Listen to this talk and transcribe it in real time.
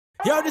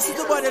Yo, this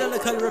is the body that I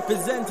call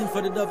representing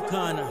for the Dub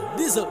Corner.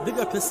 DZL, big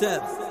up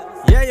yourself.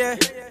 Yeah.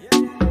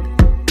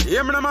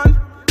 Hear me, man?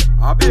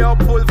 I'll be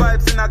Upful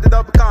Vibes in at the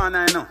Dub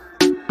Corner, you know.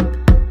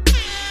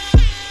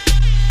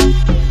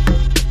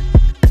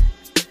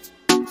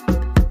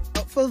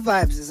 Upful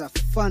Vibes is a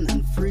fun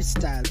and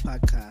freestyle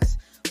podcast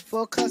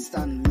focused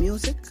on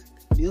music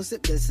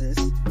business,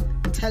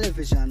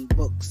 television,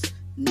 books,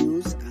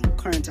 news, and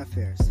current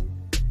affairs.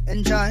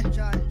 Enjoy.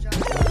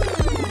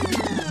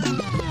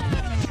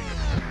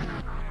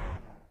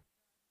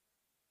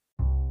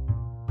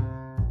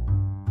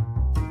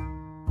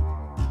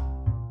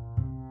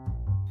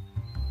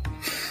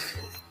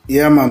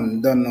 Yeah,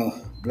 man, don't know.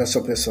 Bless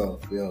up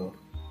yourself, yo.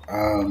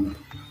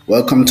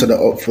 Welcome to the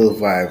Upful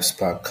Vibes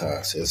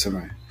podcast, you see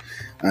me?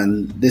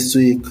 And this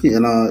week,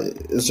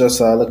 it's just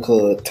a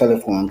little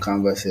telephone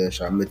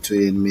conversation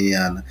between me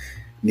and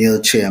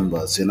Neil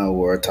Chambers.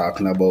 We're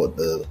talking about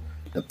the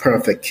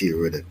Perfect Key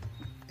Riddim.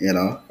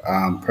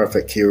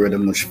 Perfect Key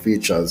Riddim, which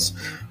features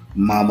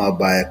Mama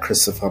by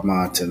Christopher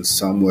Martin,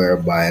 Somewhere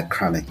by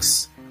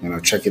Chronixx.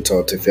 Check it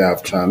out if you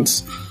have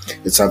chance.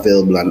 It's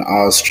available on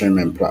all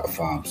streaming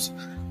platforms.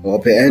 I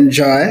hope you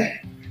enjoy,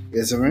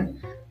 you see me?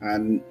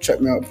 And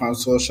check me out on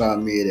social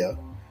media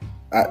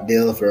at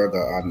Virgo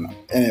on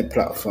any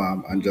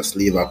platform and just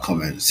leave a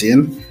comment. See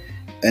you?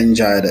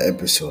 Enjoy the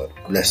episode.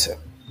 Bless you.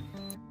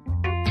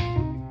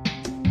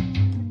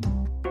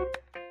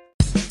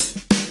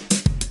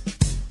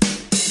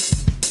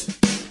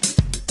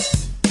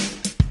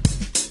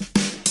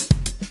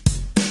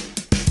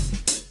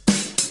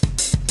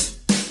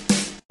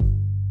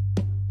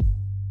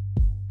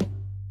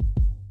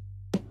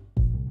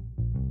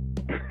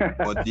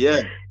 But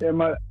yeah,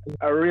 man,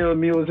 a real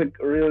music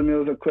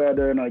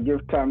creator,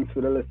 give thanks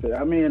for the listen.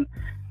 I mean,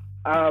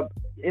 I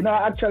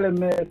actually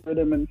made with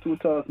him in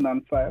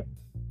 2005.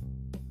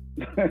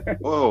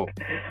 Whoa.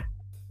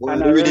 Well,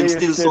 And the I rhythm released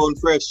still it- sound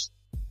fresh.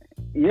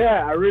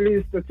 Yeah, I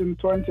released it in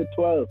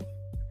 2012.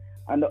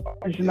 And the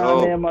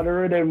original name of the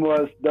rhythm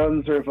was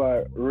Duns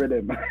River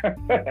Rhythm.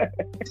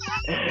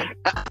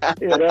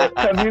 So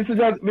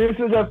we used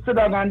to just sit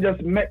down and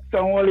just make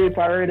some whole heap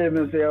of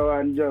rhythms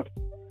and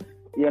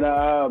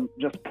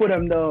just put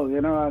them down,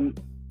 and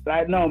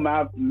right now I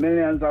have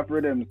millions of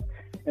rhythms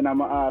in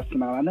my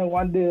arsenal. And then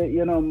one day,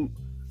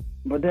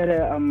 but then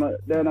I'm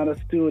then at the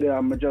studio,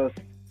 I'm just,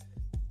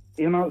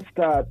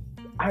 start,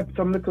 I have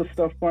some little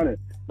stuff on it.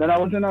 Then I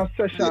was in a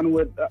session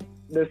with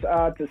this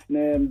artist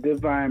named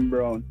Divine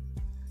Brown.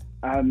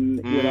 And,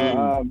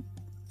 I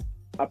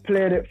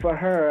played it for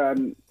her,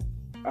 and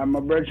I'm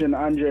a virgin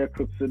Andrea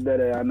Crooks with that,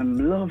 and I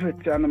love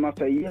it. And I'm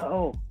say,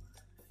 yo.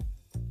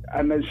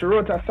 And then she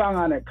wrote a song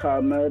on it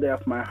called Melody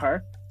of My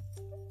Heart.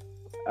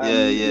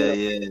 And,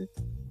 Yeah.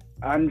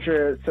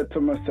 Andrea said to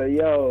me, say,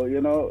 yo,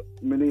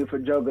 me need to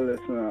juggle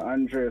this.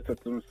 Andrea said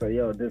to me, say,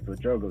 yo, this will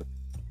juggle it.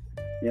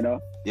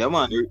 Yeah,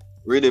 man.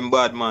 Rhythm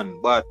bad, man.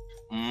 Bad.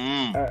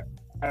 And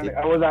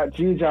I was at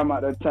G-Jam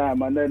at the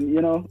time. And then,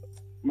 I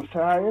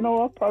said,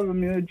 what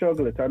problem you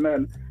juggle it? And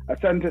then I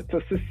sent it to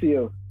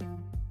Cecile.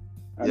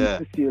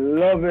 And Cecile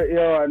love it,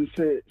 yo. And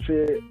she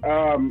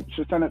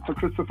sent it to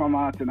Christopher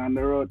Martin, and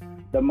they wrote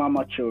the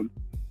Mama tune,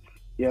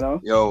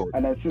 Yo,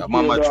 and then the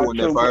Mama tune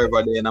there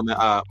forever there in my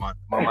heart, man.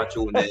 Mama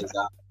tune there is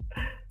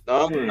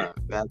no, man.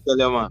 I tell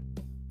you, man.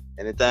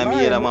 Anytime you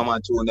hear the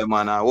Mama tune there,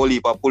 man, I whole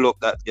heap of pull up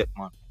that get,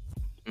 man.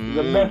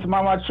 The best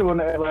Mama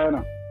tune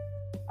ever,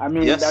 I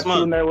mean, yes, that man.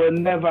 tune that will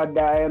never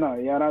die,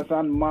 You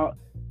understand?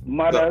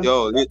 Mothers.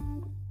 Yo,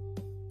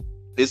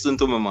 listen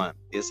to me, man.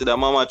 You see the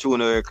Mama tune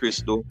where Chris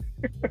do?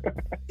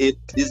 It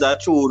is a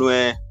tune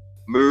where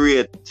me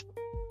rate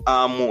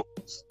or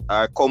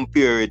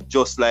compare it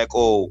just like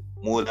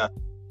more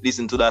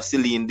listen to that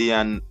Celine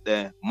Dion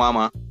the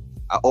Mama.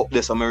 I up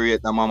there some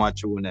rate the Mama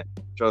tune there.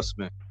 Trust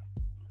me.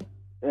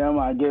 Yeah,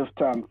 man, give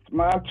thanks.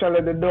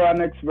 Actually, the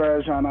next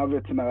version of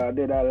it now, I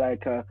did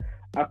a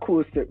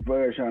acoustic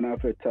version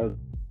of it as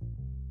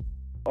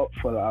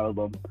Upful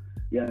album,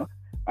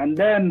 And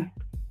then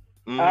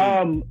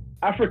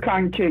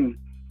African King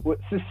with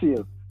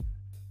Cecile.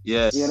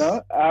 Yes.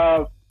 So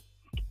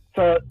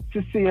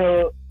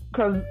Cecile,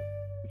 because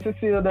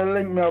Cecile they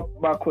linked me up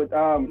back with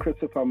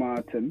Christopher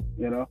Martin,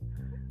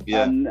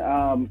 Yeah.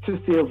 And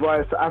Cecile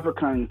voiced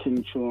African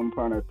King tune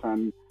upon it,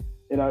 and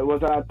it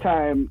was at a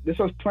time. This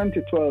was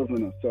 2012,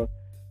 so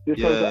this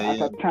was at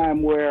a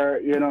time where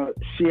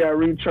she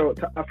reached out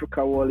to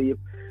Africa Wally,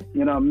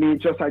 me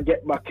just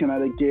get back into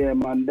the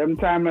game, and them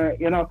time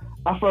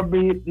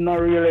Afrobeat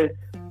not really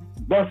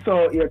bust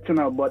out yet,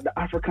 but the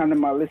African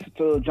them I listen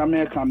to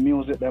Jamaican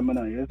music them,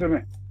 you see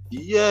me?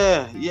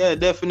 Yeah,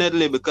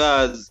 definitely,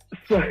 because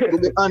to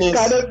be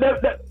honest,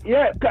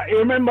 you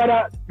remember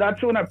that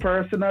tune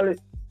personally,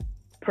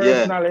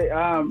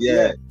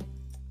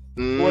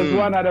 was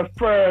one of the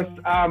first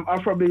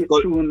Afrobeat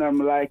tune them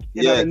the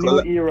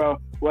new era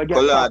will get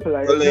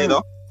popular.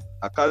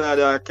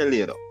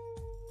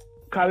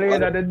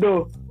 Kaleda they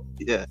do.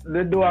 Yeah.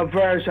 They do a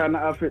version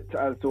of it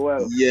as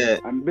well. Yeah.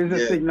 And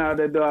Busy Signal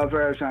they do a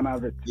version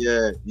of it.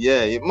 Yeah,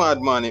 it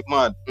mad, man, it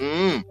mad.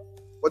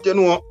 But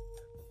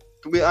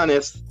to be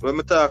honest, when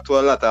we talk to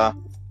a lot of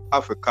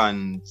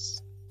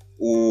Africans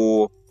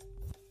who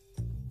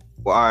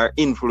are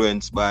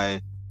influenced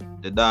by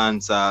the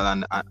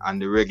dancehall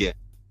and the reggae,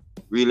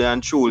 really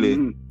and truly,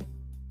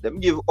 them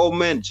give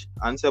homage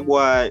and say,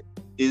 boy,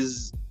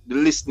 is the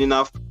listening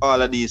of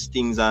all of these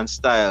things and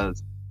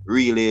styles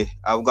really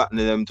have gotten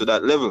them to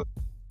that level.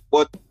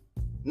 But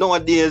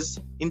nowadays,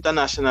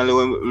 internationally,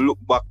 when we look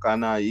back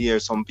and I hear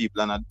some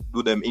people and I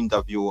do them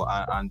interview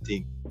and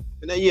things,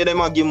 when I hear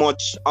them give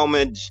much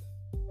homage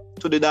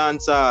to the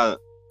dancehall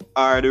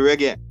or the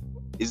reggae,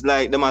 it's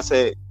like them I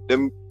say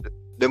them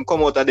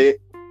come out of the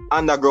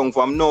underground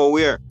from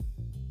nowhere,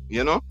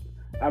 you know.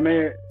 I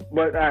mean,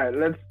 but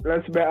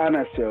let's be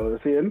honest, you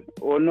see,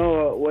 we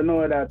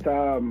know that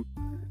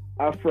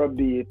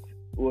Afrobeat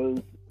was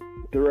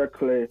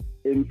directly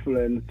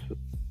influenced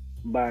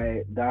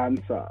by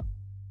dancehall.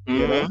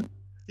 You know?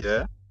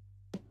 Yeah.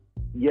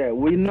 Yeah,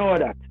 we know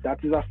that.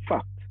 That is a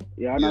fact.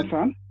 You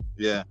understand?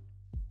 Yeah.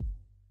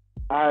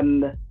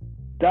 And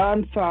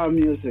dancehall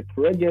music,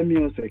 reggae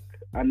music,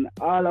 and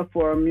all of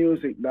our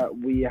music that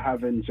we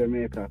have in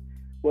Jamaica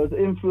was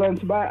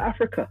influenced by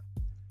Africa.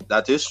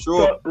 That is true.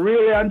 So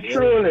really and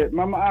truly,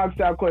 Mama asked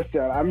that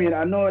question. I mean,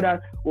 I know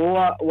that we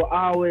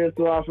always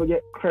have to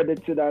get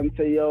credited and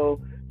say, yo,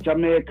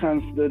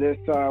 Jamaicans do this,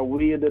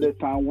 we do this,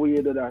 and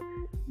we do that.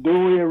 Do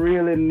we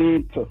really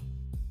need to?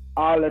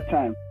 All the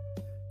time?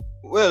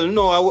 Well,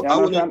 no,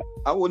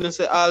 I wouldn't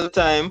say all the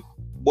time,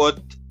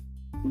 but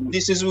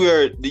this is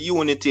where the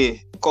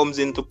unity comes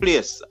into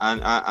place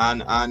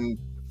and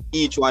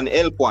each one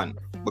help one,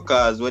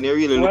 because when you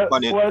really look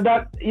on it. Well,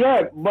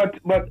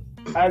 but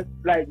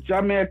like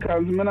Jamaicans,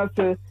 I'm not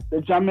say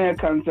the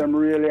Jamaicans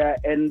really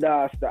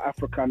endorse the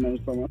African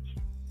so much.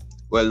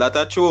 Well,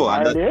 that's true,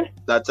 and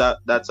that's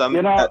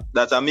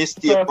a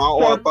mistake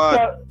on our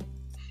part.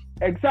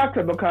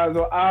 Exactly, because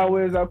we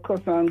always have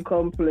cuss and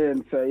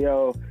complain, say,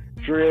 yo,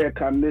 Drake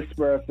and this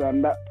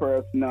person, that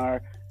person,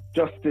 or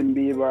Justin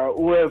Bieber, or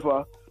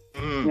whoever,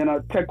 you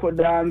know, take with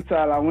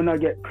dancehall and we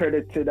not get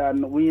credited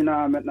and we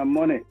not make no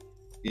money.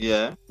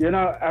 Yeah. You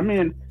know, I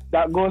mean,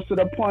 that goes to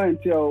the point,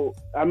 yo.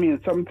 I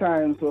mean,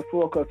 sometimes we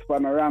focus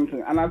on the wrong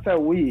thing. And I say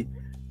we,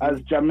 as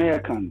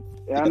Jamaicans.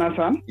 You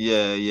understand?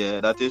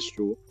 Yeah, that is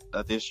true.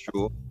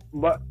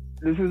 But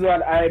this is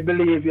what I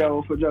believe,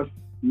 yo, for just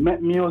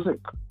make music.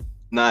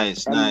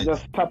 Nice.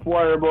 Just stop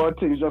worry about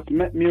things, just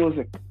make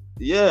music.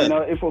 Yeah. You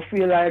know, if we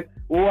feel like,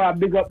 I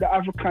big up the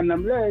African,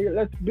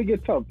 let's big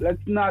it up.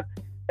 Let's not,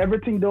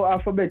 everything don't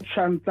have to be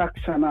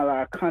transactional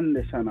or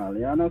conditional.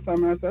 You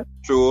understand what I say?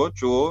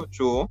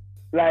 True.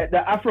 Like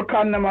the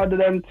African, them do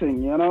them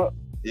thing, you know?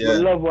 Yeah.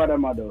 We love what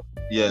them do.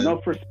 Yeah.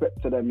 Enough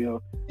respect to them,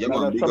 yo. Yeah, I'm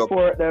going to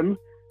support them.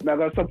 I'm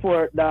going to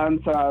support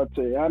dancehall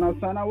too. You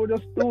understand? I will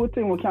just do a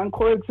thing. We can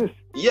coexist.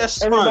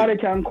 Yes, Everybody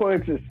can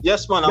coexist.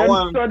 Yes, man.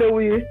 Study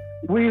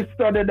we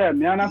study them.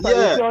 You understand?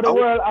 Yeah. You see how the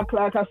world act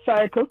like a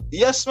cycle?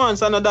 Yes, man.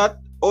 So now that,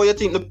 you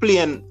think the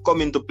plane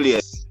come into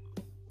place?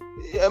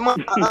 Yeah,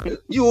 man.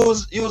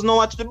 use no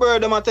watch the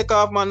bird them a take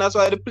off, man. That's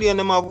why the plane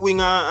them have wing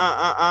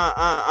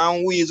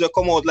and wheels will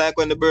come out like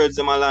when the birds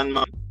them a land,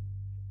 man.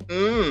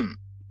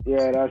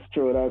 Yeah, that's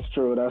true.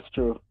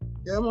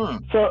 Yeah,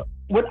 man. So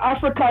with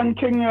African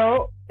King,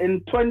 yo,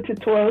 in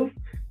 2012,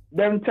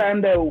 them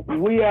time that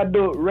we are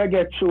do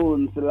reggae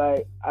tunes,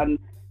 like, and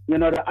you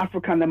know the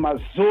African them are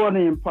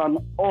zoning upon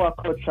our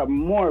culture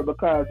more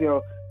because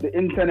the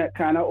internet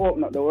kind of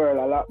opened up the world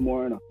a lot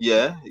more, you know.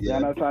 Yeah. You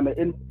understand?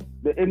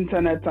 The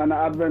internet and the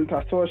advent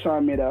of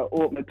social media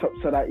open it up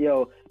so that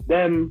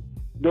them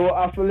don't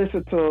have to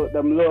listen to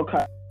them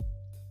local.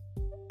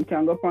 You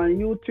can go on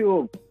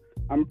YouTube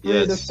and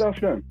play the stuff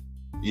then.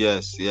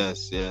 Yes.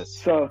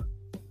 So,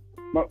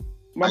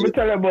 let me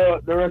tell you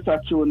about the rest of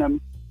the tune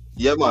them.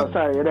 Yeah, man. Oh,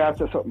 sorry, you have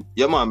to say something.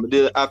 Yeah,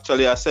 man.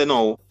 Actually, I say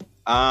now,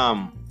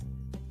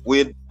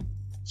 with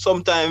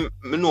sometimes,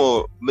 me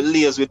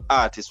liaise with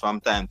artists from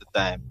time to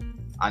time,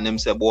 and them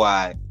say,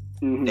 boy,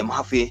 them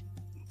happy.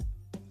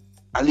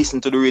 I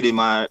listen to the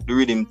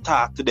rhythm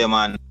talk to them,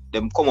 and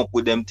them come up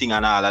with them thing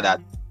and all of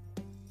that.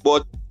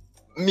 But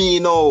me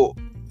now,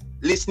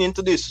 listening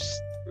to this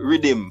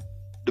rhythm,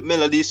 the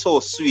melody is so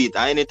sweet.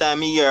 And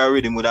anytime you hear a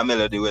rhythm with a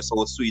melody was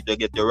so sweet, you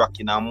get you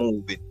rocking and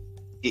moving.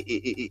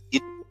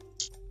 It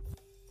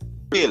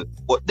real.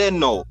 But then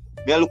now,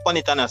 me I look on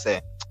it and I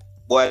say,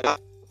 boy, I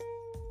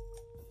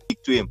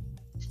speak to him.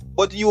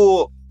 But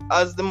you,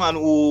 as the man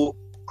who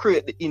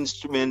create the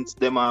instruments,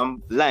 them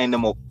line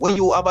them up. When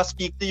you ever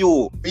speak to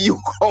you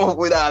come up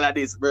with all of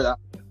this, brother.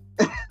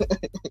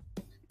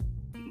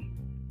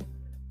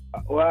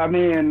 Well, I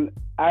mean,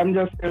 I'm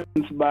just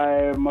influenced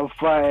by my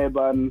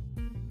vibe and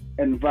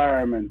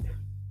environment.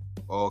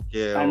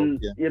 Okay. And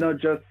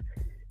just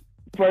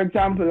for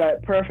example,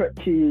 like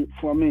Perfect Key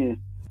for me,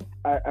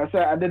 I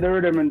said I did the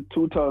rhythm in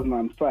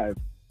 2005.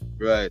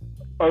 Right.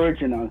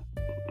 Original.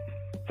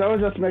 So I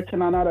was just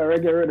making another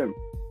reggae rhythm.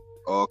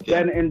 Okay.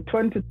 Then in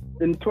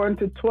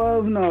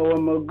 2012 now,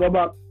 when we go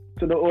back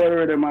to the old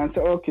rhythm and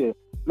say, okay,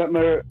 let me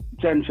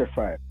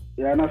gentrify it.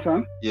 You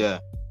understand? Yeah.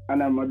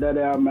 And then my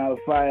daddy and my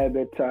vibe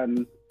it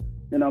and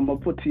you know, I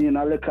put in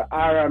a little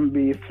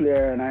R&B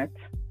flair in it.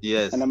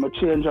 Yes. And I'm going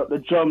to change up the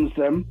drums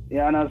them, you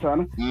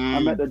understand? I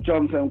make the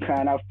drums them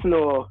kind of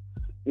flow,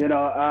 you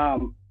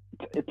know,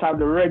 it have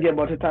the reggae,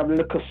 but it have a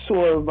little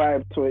soul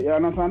vibe to it, you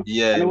understand?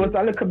 Yeah. And it was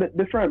a little bit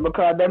different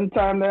because them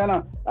time there, you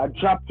know, I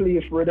drop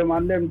leaf rhythm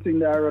and them thing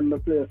that run the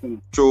place. You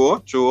know?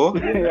 True.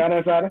 You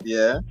understand?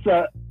 Yeah.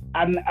 So,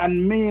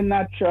 and me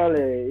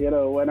naturally, you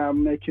know, when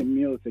I'm making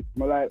music,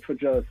 I like for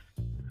just,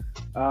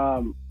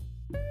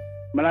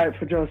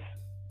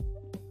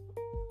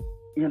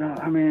 you know,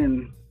 I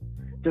mean,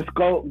 just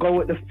go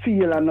with the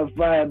feel and the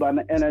vibe and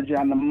the energy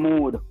and the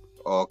mood.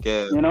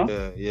 Okay. You know?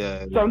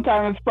 Yeah.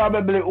 Sometimes it's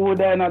probably who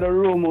there in the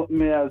room with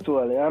me as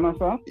well, you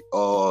understand?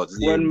 Oh,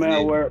 when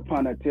I work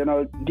on it, you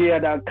know,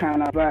 get that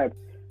kind of vibe.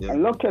 Yeah.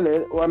 And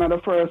luckily, one of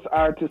the first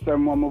artists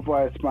and one of my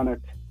voice on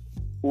it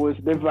was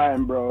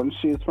Divine Brown.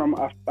 She's from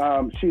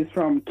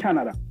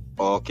Canada.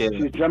 Okay.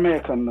 She's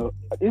Jamaican though.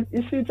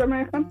 Is she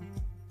Jamaican?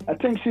 I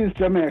think she's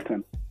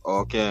Jamaican.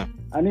 Okay.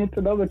 I need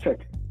to double check.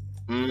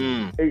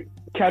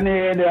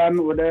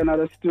 Canadian with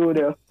another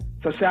studio.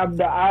 So she have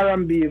the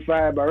R&B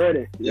vibe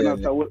already. You know,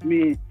 so with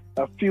me,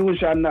 a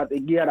fusion that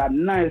it get a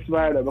nice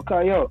vibe there.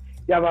 Because you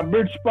have a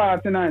bridge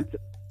part tonight,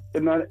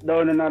 you know,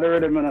 down in the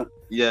rhythm, you know.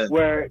 Yeah.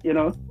 Where, you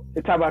know,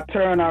 it have a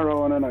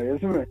turnaround, you know, you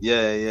see me?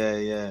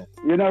 Yeah.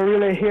 You don't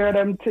really hear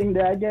them thing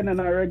there again in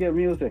the reggae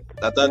music.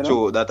 That's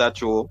true. That's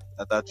true.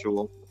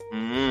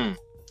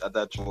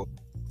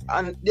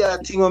 And the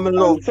other thing I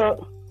love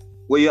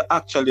what you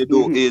actually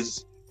do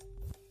is,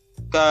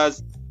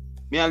 because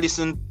me I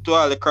listen to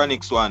all the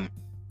Chronixx one,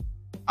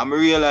 and I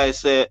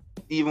realize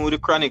even with the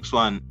Chronixx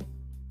one,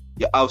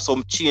 you have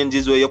some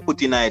changes where you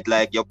put in it,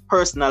 like you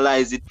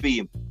personalize it for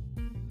him.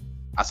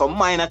 And some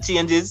minor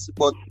changes,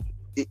 but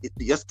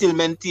you still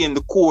maintain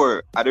the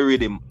core of the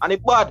rhythm. And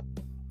it's bad.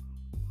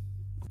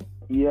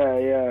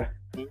 Yeah.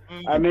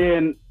 I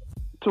mean,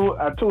 two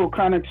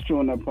Chronixx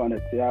tune upon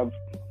it. You have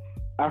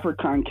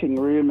African King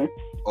Remix.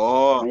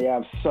 Oh. And you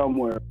have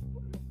Somewhere.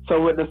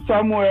 So with the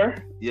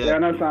Somewhere, you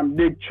know some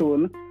big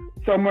tune.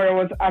 Somewhere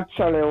was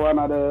actually one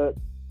of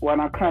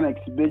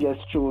Chronixx's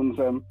biggest tunes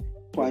on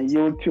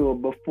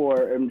YouTube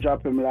before him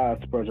drop him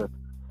last project.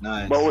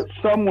 Nice. But with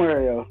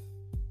Somewhere,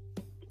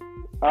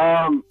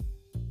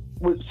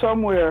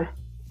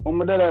 when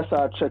my dad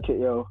started check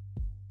it,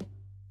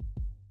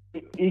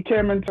 he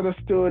came into the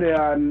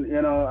studio and,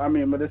 you know, I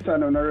mean, with the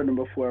son of the rhythm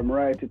before him,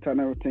 write it and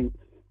everything.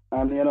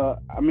 And, you know,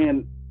 I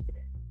mean,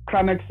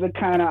 Chronixx they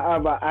kind of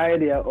have an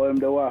idea of him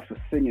they want to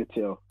sing it,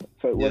 So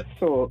it was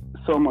so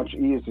much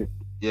easier.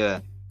 Yeah.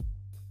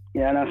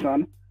 You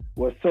understand? It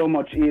was so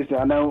much easier.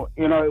 And then,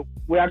 you know,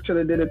 we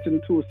actually did it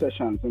in 2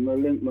 sessions. And we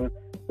linked me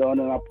down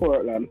in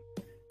Portland.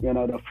 You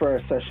know, the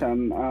first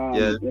session,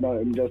 you know,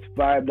 him just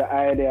vibe the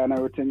idea and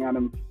everything. And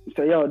him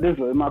say, this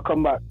is, I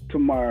come back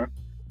tomorrow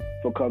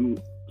to come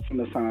sing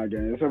the song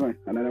again. You see me?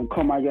 And then him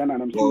come again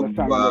and him sing the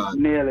song and just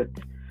nail it.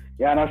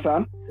 You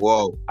understand?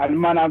 Whoa. And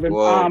man have him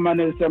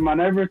harmonism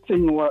and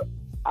everything,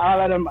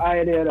 all of them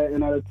idea that, you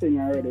know, the thing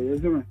already. You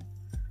see me?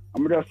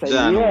 I'm just say,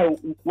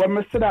 when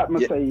I see that, I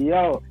say,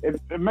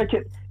 it make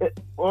it,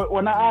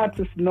 when the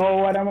artists know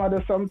what I'm going to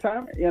do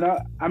sometimes, you know,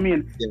 I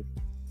mean,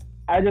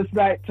 I just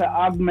like to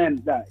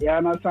augment that, you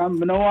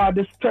understand? I don't want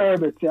to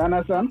disturb it, you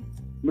understand?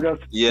 I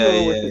just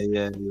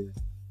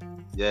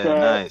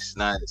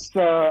nice.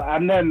 So,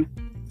 and then,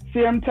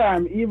 same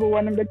time, even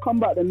when they come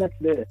back the next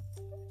day,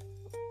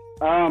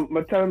 I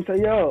tell them,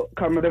 say,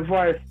 come with the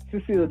voice,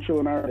 Cecile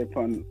tune already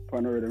on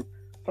rhythm.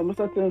 So I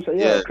start to him, say,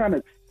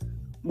 Chronixx,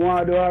 I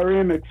want to do a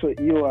remix with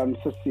you and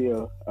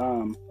Cecile,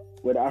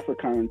 with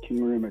African King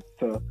remix.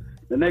 So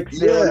the next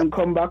day when them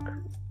come back,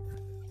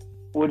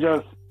 I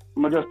just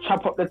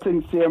chop up the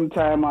thing same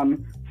time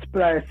and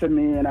splice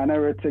me and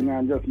everything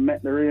and just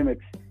make the remix.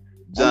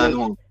 Just,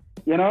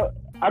 you know,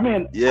 I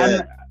mean,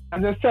 and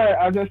as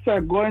I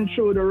said, going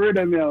through the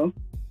rhythm,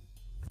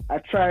 I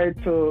try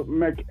to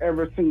make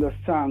every single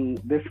song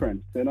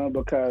different, you know,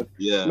 because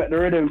make the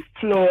rhythm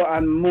flow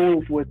and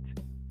move with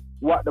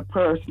what the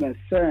person is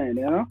saying,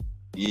 you know.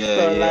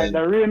 Like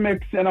the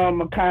remix, you know,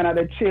 I kind of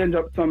change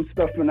up some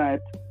stuff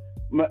tonight.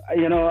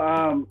 You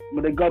know,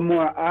 they got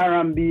more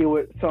R&B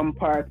with some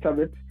parts of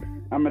it.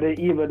 And they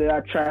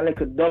try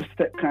like a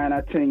dubstep kind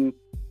of thing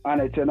on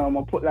it, you know.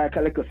 I put like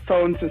a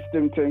sound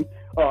system thing.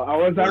 I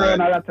was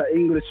around a lot of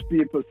English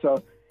people,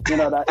 so you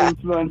know that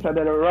influence that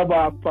they rub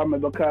off from me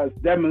because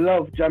them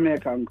love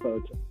Jamaican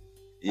culture.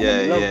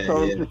 Love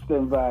sound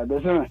system vibe,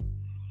 isn't it?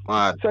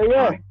 So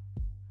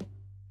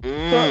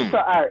So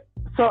alright.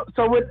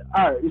 So with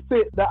you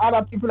see the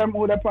other people them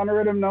who up on the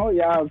rhythm now,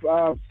 you have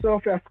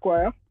Sophia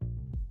Squire.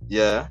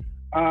 Yeah.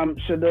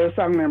 She do a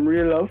song named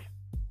Real Love.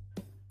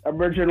 A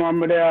virgin one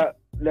with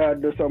they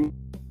do some.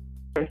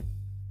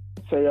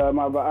 So I'm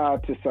an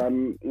artist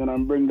and you know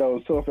bring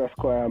down Sophia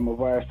Squire and my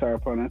voice her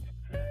upon it.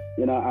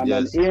 You know, and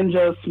then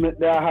Angel Smith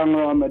they hang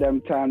around with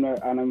them time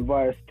and then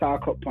voice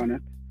talk up on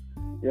it.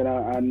 You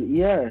know, and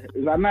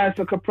it's a nice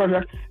little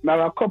project. I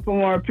have a couple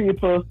more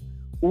people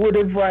with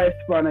the voice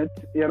on it,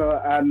 you know,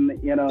 and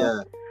you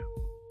know,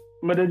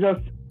 but they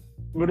just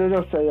but they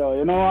just say, yo,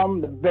 you know,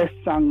 I'm the best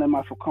song them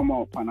have to come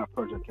out on a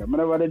project here.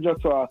 Whenever they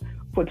just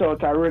put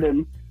out a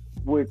rhythm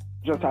with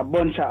just a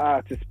bunch of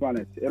artists on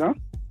it, you know?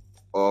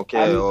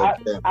 Okay, And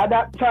okay. At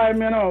that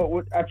time, you know,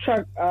 with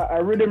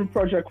a rhythm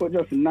project with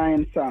just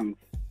 9 songs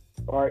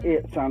or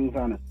 8 songs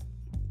on it.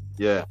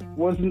 Yeah.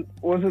 Wasn't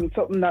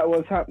something that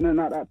was happening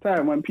at that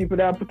time. When people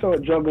that put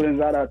out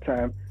jugglings at that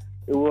time,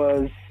 it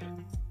was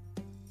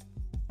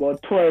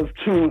about 12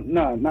 tune,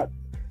 no, not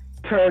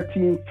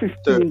 13,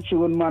 15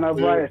 tune man of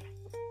voice.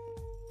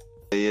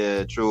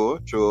 Yeah, true.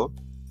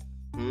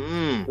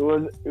 It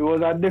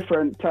was a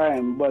different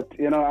time, but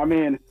you know, I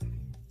mean,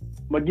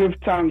 but give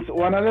thanks.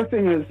 One other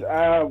thing is,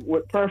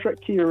 with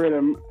Perfect Key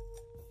Riddim,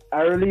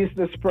 I released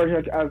this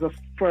project as a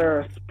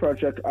first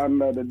project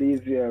under the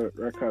DZL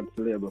Records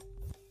label.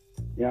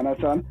 You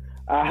understand?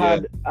 I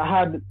had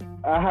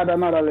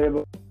another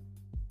label,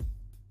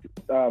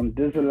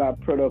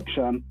 DZL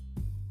Production,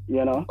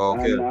 you know,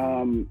 okay.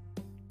 and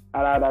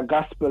I had a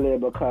gospel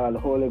label called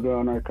Holy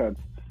Ground Records,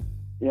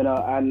 you know,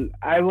 and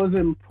I was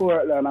in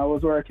Portland. I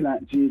was working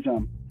at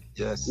G-Jam.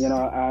 Yes. You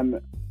know, and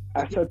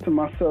I said to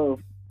myself,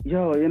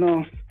 yo, you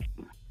know,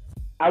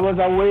 I was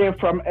away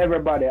from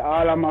everybody,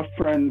 all of my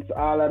friends,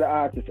 all of the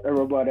artists,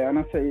 everybody. And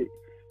I say,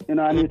 you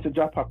know, I need to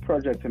drop a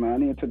project, you know, I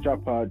need to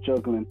drop a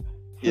juggling.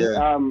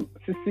 Yeah.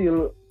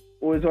 Cecile,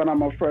 who is one of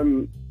my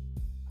friends,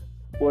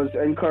 was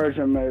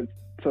encouraging me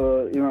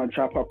to, you know,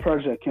 drop a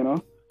project, you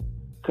know,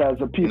 because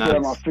the people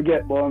nice. might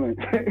forget about me.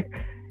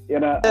 You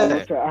know, yeah. and I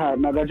said, all right,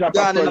 now go drop a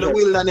Gone project. in the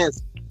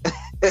wilderness.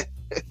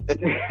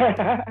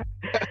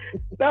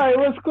 No, it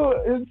was cool.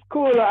 It's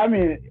cool. I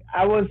mean,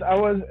 I was,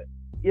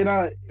 you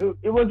know,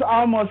 it was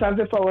almost as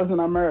if I was in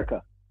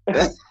America.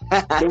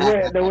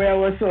 the way I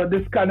was so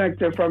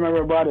disconnected from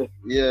everybody.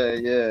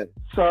 Yeah.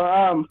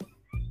 So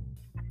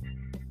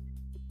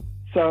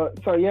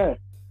yeah.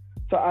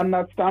 So on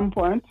that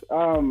standpoint,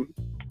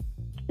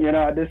 you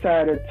know, I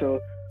decided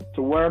to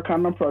work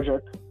on the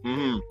project.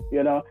 Mm-hmm.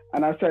 You know,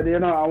 and I said, you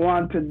know, I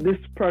wanted this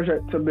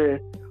project to be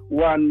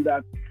one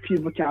that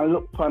people can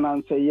look upon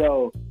and say,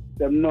 yo,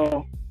 them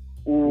know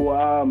who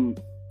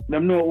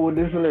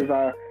this is,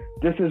 or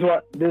this is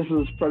what this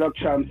is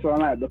production so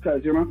like,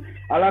 because you know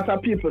a lot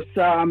of people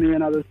saw me in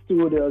the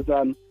studios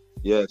and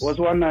yes. was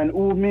wondering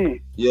who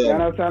me. Yeah. You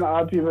understand?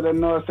 All people that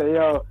know say,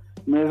 yo,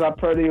 me as a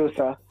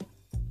producer,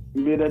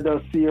 me that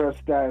does serious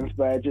dance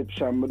by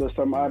Egyptian, but do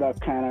some other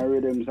kind of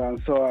rhythms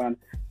and so on,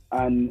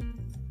 and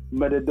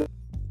me that do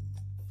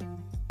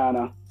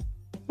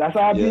that's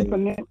all people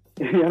knew,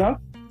 you know?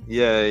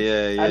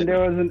 Yeah. And there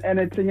wasn't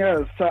anything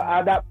else. So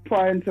at that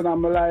point in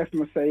my life,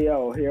 I say,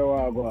 yo, here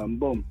I go, and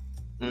boom.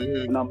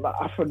 Mm-hmm. And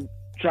I have to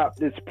drop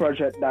this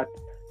project that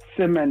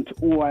cement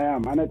who I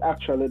am, and it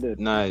actually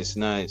did. Nice.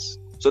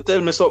 So tell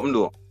me something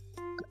though.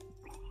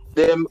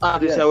 Them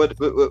artists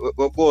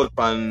were both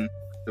on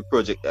the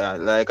project,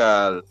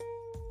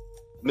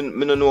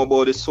 me don't know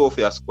about the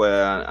Sophia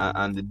Square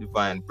and the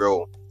Divine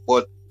Bro,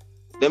 but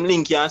them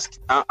link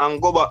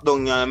and go back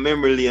down your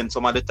memory lane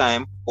some of the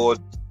time, but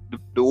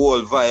the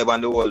whole vibe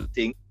and the whole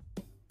thing.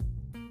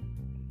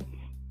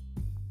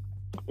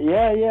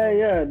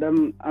 Yeah.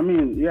 Them, I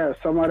mean, yeah,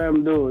 some of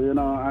them do, you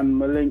know,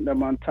 and I link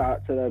them and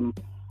talk to them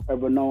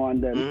every now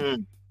and then,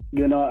 mm-hmm.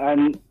 you know,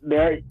 and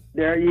they're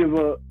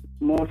even,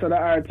 most of the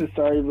artists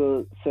are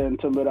even saying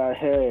to me that,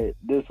 hey,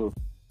 this will,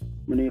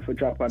 we need to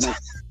drop our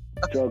next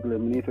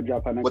juggling, we need to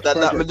drop our next But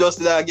that me just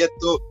there get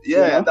to,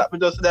 yeah, that me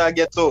just there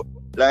get to,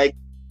 like,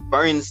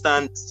 for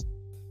instance,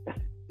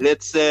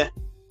 let's say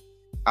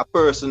a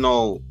person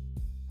now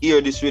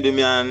hear this rhythm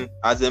and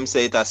as them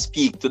say it, I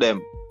speak to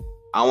them.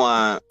 I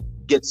want to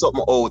get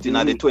something out in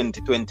the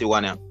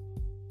 2021. Yeah.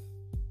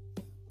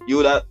 You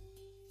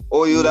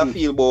would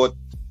feel about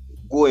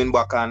going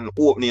back and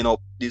opening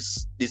up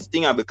this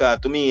thing, because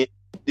to me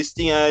this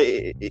thing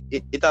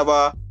it have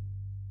a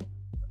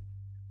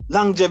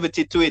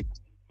longevity to it.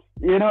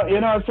 You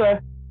know,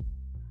 sir.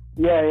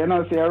 Yeah, you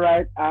know, so you're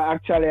right. I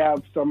actually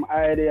have some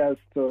ideas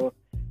to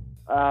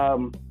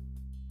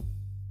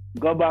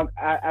go back.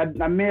 I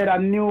made a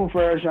new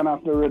version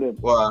of the rhythm.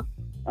 Wow.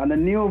 And the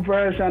new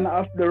version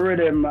of the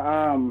rhythm,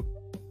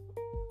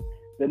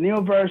 the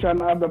new version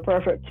of the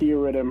Perfect Key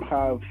Riddim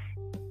have,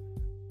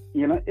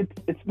 you know,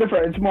 it's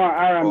different. It's more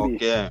R&B.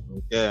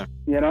 Okay.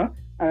 You know,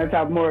 and it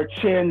have more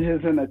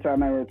changes in it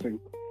and everything.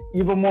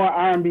 Even more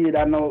R&B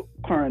than the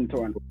current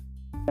one.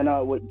 You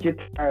know, with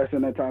guitars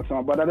in it and so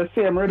on, but at the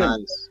same rhythm.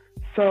 Nice.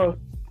 So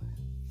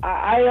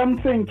I am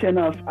thinking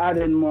of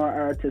adding more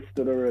artists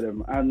to the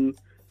rhythm and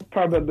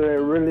probably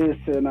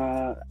releasing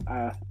a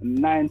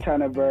 9th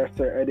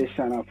anniversary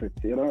edition of it,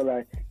 you know,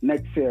 like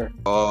next year.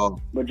 Oh.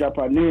 We drop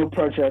a new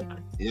project.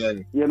 Yeah.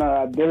 You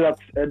know, a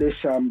deluxe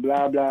edition,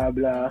 blah, blah,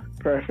 blah,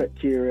 Perfect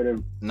Key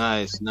Riddim.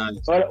 Nice.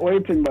 What do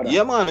you think about that?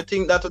 Yeah, man, I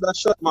think that would have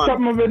shot, man.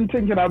 Something I've been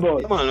thinking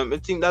about. Yeah, man, I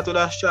think that would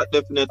have shot,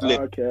 definitely.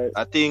 Okay.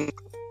 I think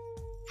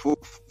for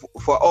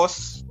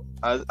us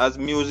as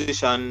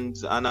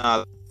musicians and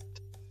all,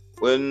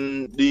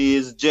 when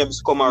these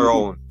gems come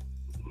around,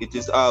 it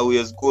is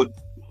always good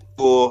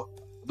to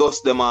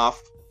dust them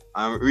off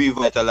and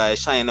revitalize,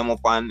 shine them up,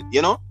 and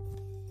yeah,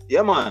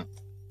 man.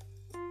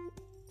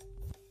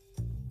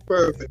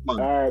 Perfect, man.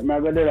 All right, I'm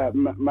gonna do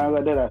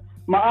that.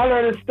 I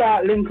already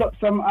start link up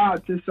some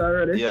artists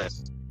already.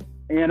 Yes.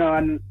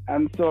 And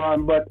so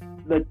on. But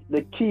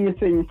the key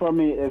thing for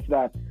me is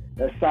that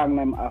the song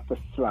them have to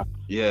slap.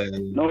 Yeah.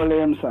 No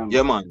lame song.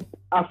 Yeah, man.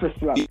 Have to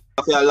slap. You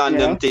have to land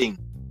them thing.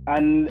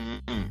 And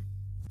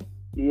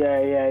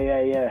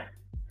yeah.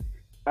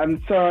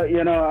 And so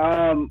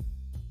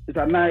it's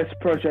a nice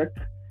project.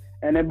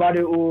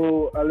 Anybody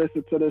who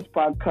listen to this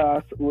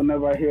podcast will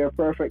never hear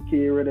Perfect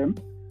Key Riddim.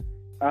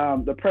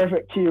 The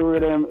Perfect Key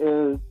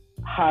Riddim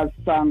has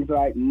songs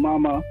like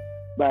Mama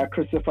by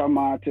Christopher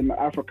Martin,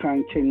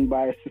 African King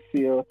by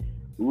Cecile,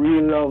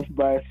 Real Love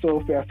by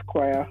Sophia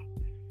Squire,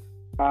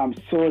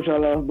 Soldier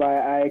Love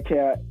by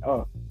Ikaya.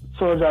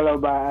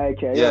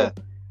 Yeah.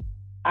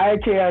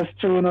 Ikaya's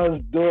tune was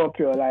dope,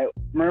 yo. Like,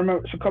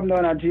 remember, she come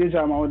down at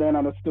G-Jam, I was down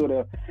at the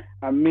studio,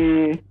 and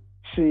me,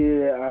 she,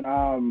 and,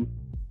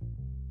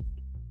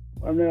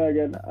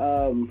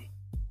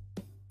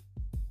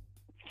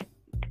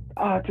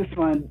 artist,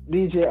 man,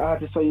 DJ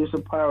artist, I used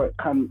to pirate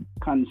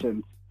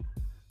Conscience.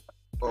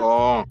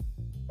 Oh.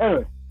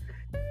 Anyway,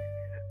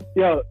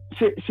 yo,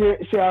 she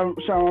and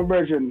my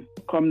virgin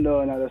come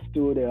down at the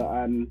studio,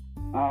 and,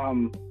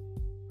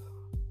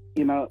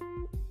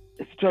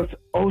 it's just, she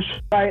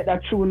write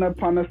that tune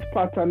up on the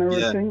spot and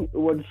everything. It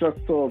was just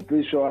so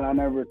visual and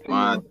everything.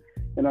 Man.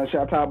 She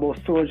talk about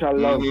Soldier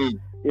Love,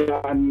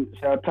 and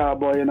she talk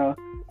about,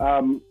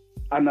 on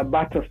the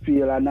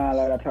battlefield and all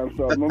of that and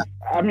so.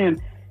 I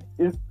mean,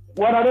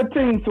 one of the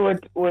things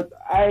with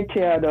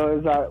Ikea though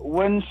is that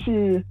when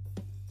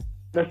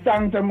the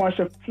songs them was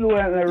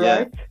fluently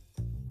right,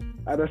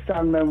 and the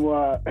song them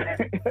were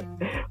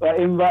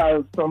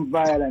involve some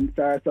violence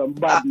or some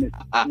badness,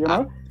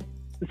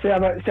 She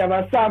have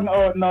a song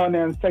out now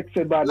named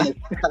Sexy Badness.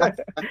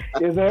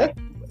 You see?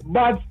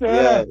 Bad still.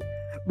 Yeah.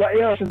 But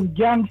she's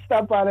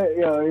gangsta on it,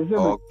 you see?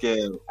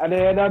 Okay. And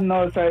they don't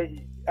know, so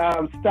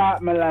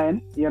start my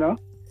line,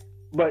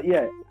 But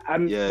that's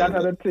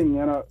the thing,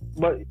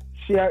 But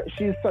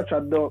she's such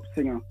a dope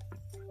singer.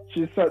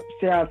 She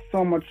has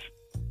so much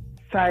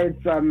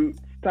sides and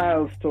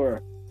styles to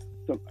her.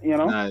 So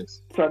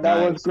Nice. So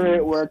that was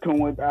great working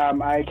with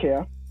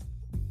Ikea.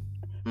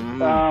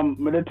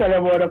 But to tell you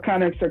about the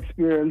Chronixx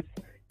experience,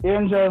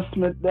 Angel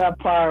Smith, they're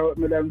par with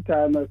me them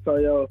time,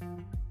 so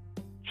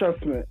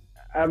trust me.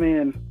 I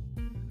mean,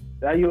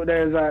 that youth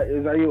there is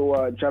a youth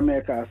what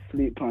Jamaica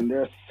sleep on.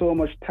 There's so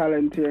much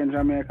talent here in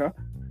Jamaica.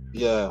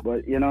 Yeah.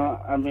 But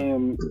I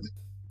mean,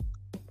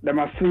 them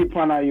are sleep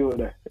on a youth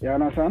there. You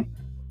understand?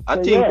 I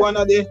think one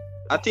of the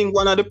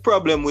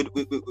problem with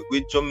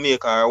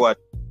Jamaica or what,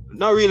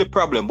 not really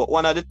problem, but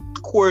one of the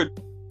core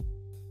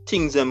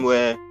things them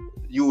where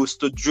used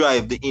to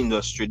drive the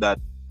industry that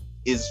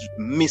is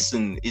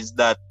missing is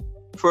that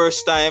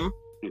first time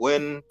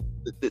when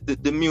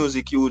the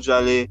music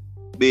usually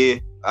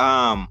be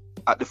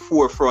at the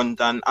forefront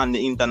and on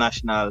the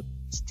international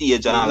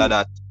stage and all of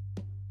that.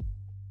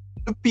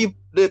 The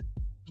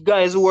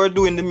guys who are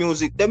doing the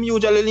music, them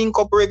usually link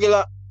up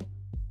regular.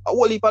 A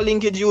whole heap of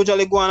linkage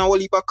usually go on, a whole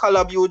heap of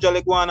collab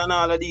usually go on, and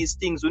all of these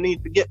things we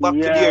need to get back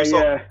to there.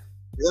 So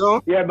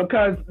Yeah,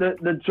 because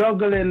the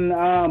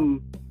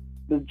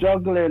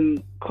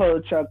juggling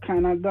culture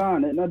kind of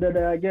gone. It's not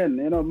there again.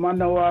 Man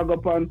now walk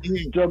up on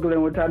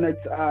juggling with our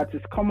next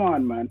artist. Come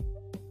on, man.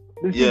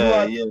 This is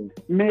what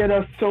made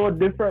us so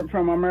different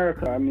from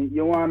America. I mean,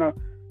 you wanna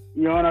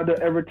do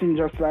everything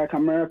just like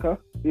America,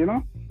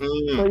 So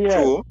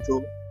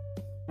True.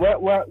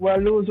 We're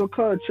losing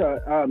culture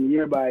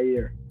year by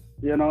year.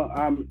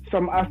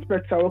 Some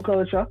aspects of our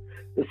culture,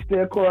 the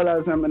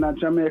stakeholders in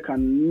Jamaica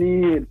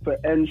need to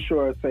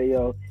ensure it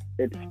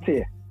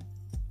stay.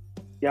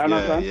 You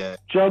understand? Yeah.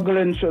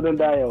 Juggling shouldn't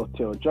die out,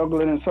 yo.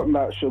 Juggling is something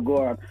that should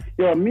go on.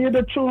 Yo, me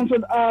the tunes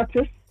with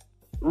artists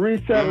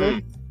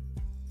recently.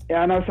 You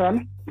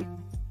understand?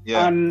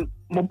 Yeah. And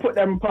we put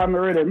them upon the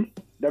rhythm.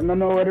 Them don't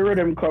know where the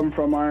rhythm come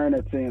from or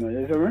anything,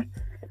 you see me?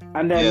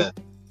 And then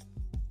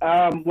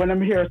when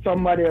I'm hear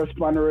somebody else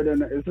upon the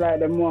rhythm, it's like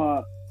them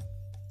more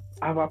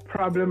have a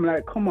problem,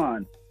 like, come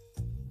on.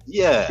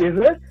 Yeah. Is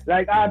it?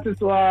 Like artists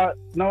who are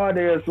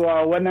nowadays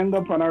when they go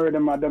upon a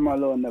rhythm, are them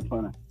alone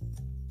upon it.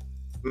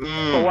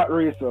 For what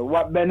reason?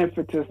 What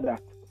benefit is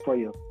that for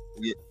you?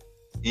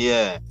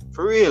 Yeah,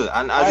 for real.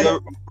 And as you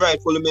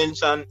rightfully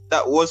mentioned,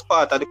 that was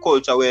part of the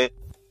culture where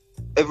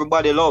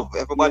everybody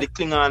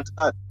cling on to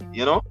that,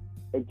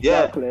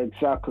 Exactly.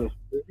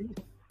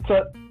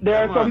 So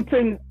there are some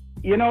things,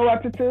 you know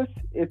what it is?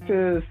 It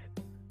is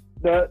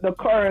the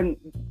current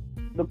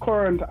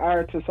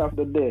artists of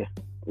the day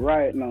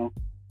right now.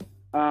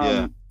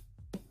 The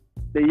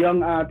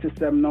young artists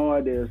them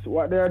nowadays,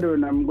 what they're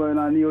doing, I'm going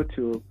on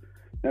YouTube.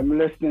 I'm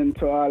listening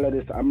to all of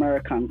this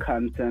American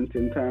content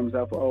in terms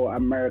of how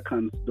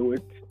Americans do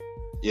it.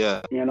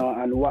 Yeah.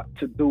 And what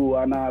to do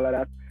and all of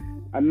that.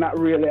 And not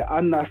really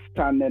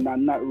understanding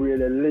and not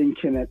really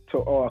linking it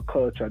to our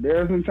culture.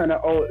 There isn't any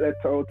outlet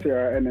out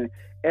there, any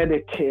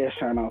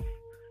education of,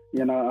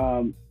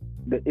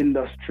 the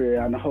industry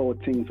and how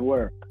things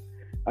work.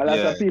 A lot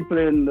of people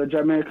in the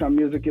Jamaican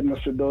music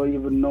industry don't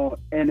even know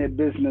any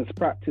business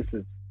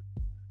practices.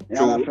 You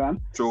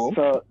understand? True.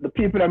 So the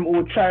people them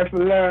who try to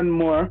learn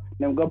more,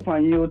 them go up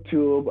on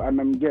YouTube and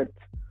them get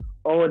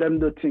all them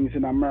do things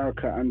in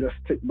America and just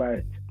stick by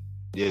it.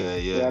 Yeah.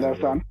 You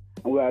understand?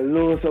 And we are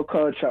lose our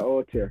culture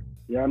out here.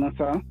 You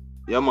understand?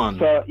 Yeah, man.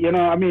 So,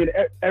 I mean,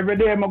 every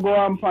day I go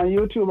on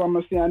YouTube and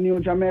I see a new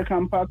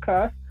Jamaican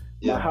podcast,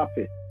 I'm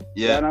happy.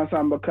 Yeah. You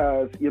understand?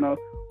 Because,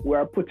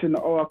 we're putting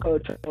our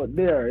culture out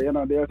there.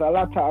 There's a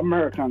lot of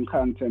American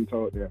content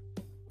out there.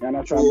 You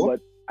understand? True. But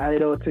I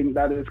don't think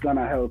that is going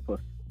to help us.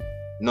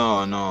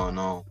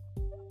 No.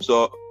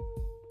 So,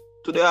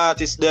 to the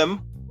artists,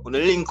 them, when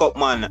they link up,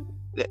 man,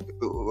 we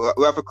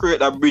have to create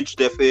that bridge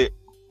there for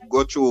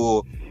go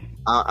through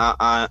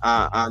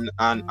and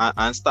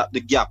stop the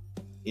gap.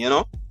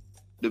 The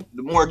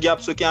more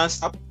gaps we can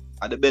stop,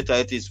 the better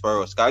it is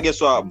for us. Because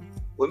guess what?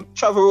 When we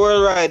travel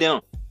worldwide,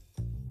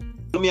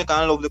 Jamaica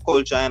and love the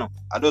culture, and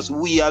just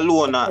we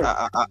alone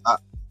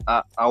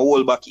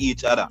hold back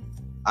each other.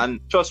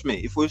 And trust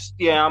me, if we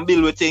stay and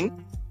build with things,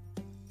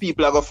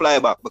 people are gonna fly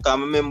back. Because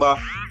I remember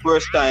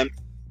first time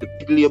the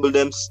big label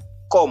them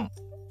come,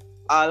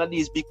 all of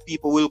these big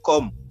people will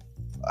come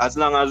as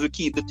long as we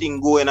keep the thing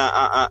going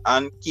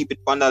and keep it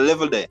on that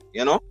level there.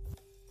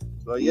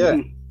 So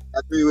I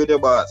agree with the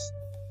boss.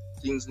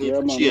 Things need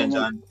to change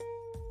and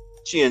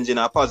change in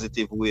a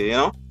positive way,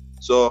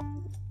 So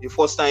the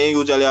first time you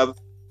usually have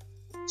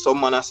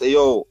someone that say,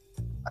 yo,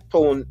 a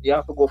town, you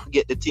have to go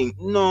forget the thing.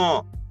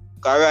 No.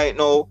 Because right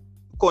now,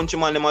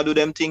 countryman them do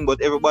them thing,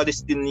 but everybody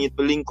still need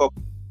to link up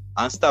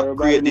and stop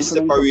create this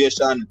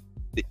separation.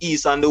 The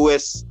east and the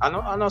west. I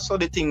know so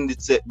the thing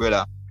did set,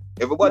 brother.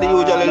 Everybody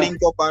usually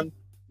link up and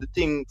the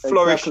thing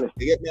flourish.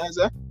 Exactly. You get me,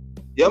 answer?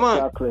 Yeah, man.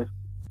 Exactly.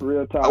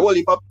 Real talk. A whole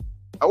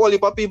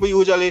heap of people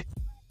usually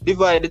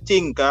divide the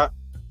thing. Back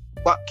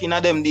in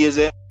them days,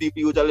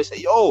 people usually say,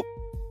 yo,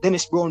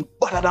 Dennis Brown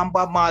better than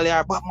Bob Marley,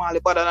 or Bob Marley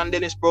better than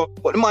Dennis Brown.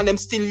 But the man them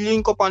still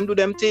link up and do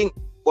them thing.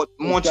 But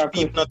much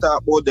people not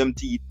talk about them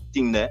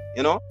thing there,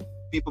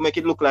 People make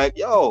it look like,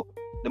 yo,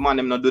 the man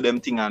them not do them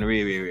thing and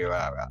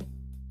rah.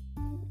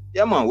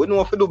 Yeah, man, we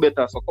know if we do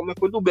better. So come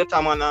if we do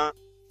better, man,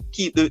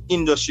 keep the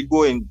industry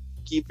going,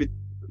 keep it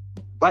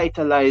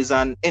vitalized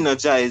and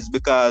energized,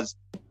 because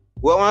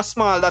we want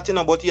small that,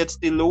 but yet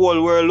still the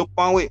whole world look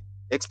one way,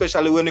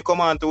 especially when it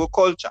come on to a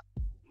culture,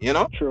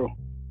 True.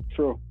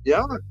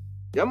 Yeah,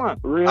 man.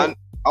 Real. And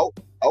a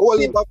whole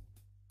heap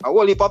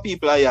of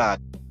people here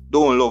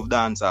don't love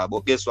dancer,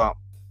 but guess what?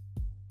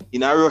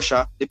 In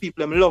Russia, the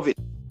people them love it.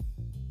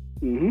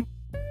 Mm-hmm.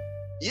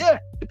 Yeah,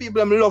 the people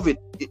them love it.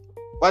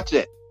 Watch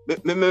that.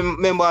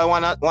 Remember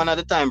one at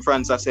the time,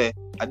 France, I say,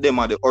 at them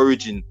are the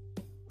origin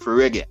for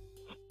reggae,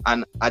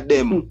 and at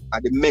them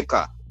are the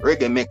maker,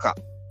 reggae maker.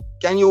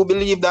 Can you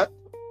believe that?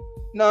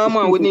 No,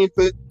 man, we need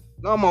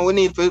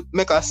to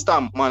make a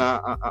stamp, man,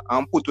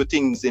 and put the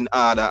things in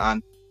order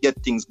and get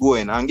things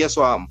going. And guess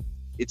what?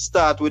 It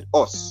starts with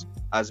us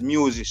as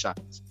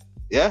musicians,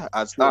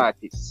 as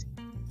artists.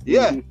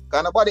 Yeah,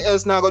 because nobody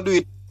else not gonna do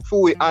it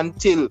fully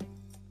until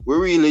we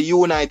really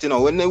unite.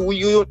 When we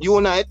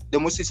unite,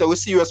 then we say we're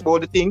serious about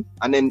the thing,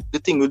 and then the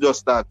thing will just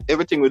start.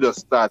 Everything will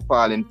just start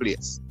fall in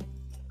place.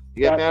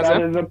 You get me?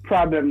 That is a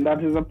problem.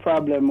 That is a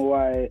problem.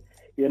 Why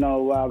we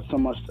have so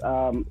much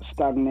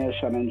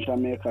stagnation in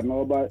Jamaica.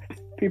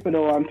 People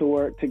don't want to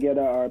work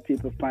together, or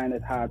people find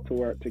it hard to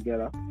work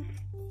together.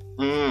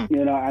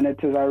 And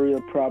it is a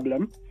real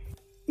problem.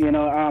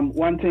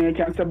 One thing you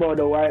can say about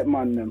the white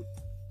man, them.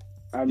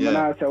 When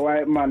I say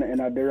white man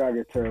in a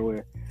derogatory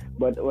way,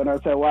 but when I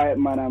say white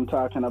man, I'm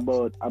talking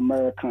about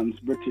Americans,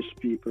 British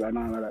people, and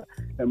all of that.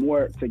 Them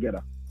work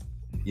together.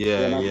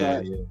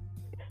 Yeah.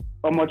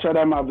 How much of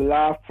them have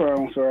law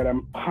firms or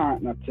them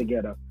partner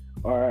together,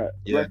 or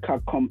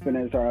record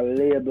companies or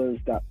labels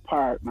that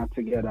partner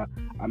together,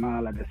 and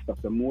all of this stuff.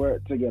 Them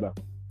work together.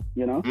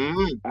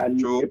 And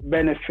true. It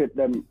benefit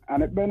them,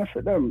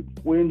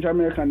 We in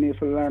Jamaica need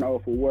to learn how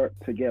to work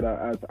together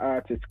as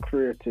artists,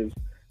 creatives,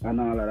 and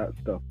all of that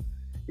stuff.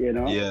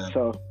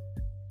 So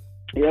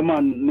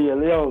man,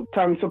 Neil, yo,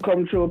 thanks for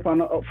coming through upon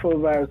the Upful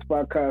Vibes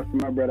podcast,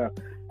 my brother.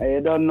 And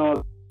you don't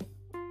know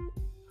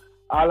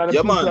all of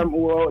the people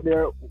who out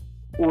there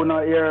who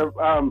not here.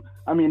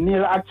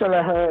 Neil actually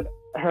heard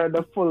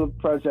the full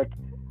project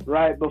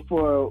right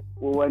before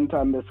we went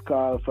on this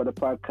call for the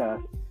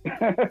podcast.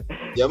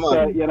 Yeah, man.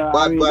 So,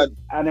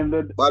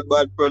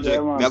 bad project.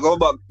 Yeah, I go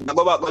back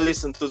and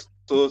listen to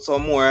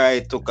some more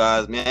right too,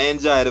 cause I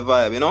enjoy the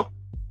vibe,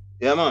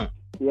 Yeah, man.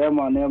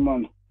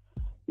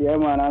 Yeah,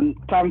 man. And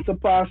thanks to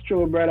pass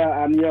through, brother.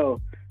 And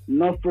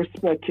enough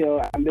respect,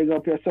 and big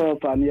up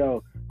yourself. And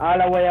all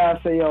the way I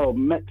say,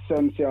 make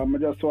sense, I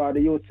just want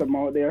the youth some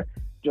out there,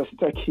 just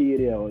take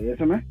heed, You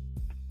see me?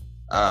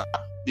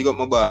 Big up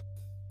my bar.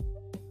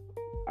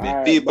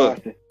 Right, people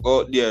bossy.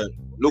 out there,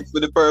 look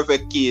for the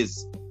perfect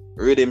keys.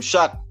 Riddim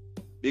shot.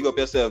 Big up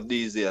yourself,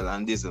 DZL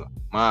and DZL.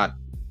 Mad.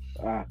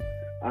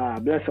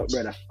 Bless up,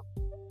 brother.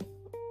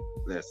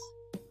 Bless.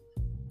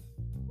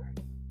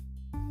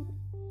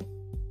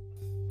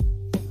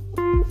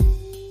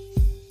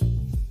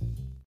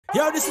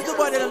 Yo, this is the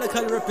body that I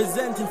call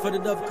representing for the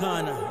Dub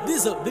Corner.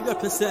 DZL, big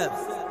up yourself.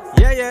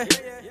 Yeah, yeah.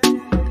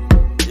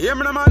 Hear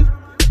me, man.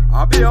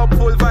 I'll be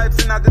Upful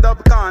Vibes in the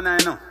Dub Corner,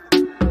 you know.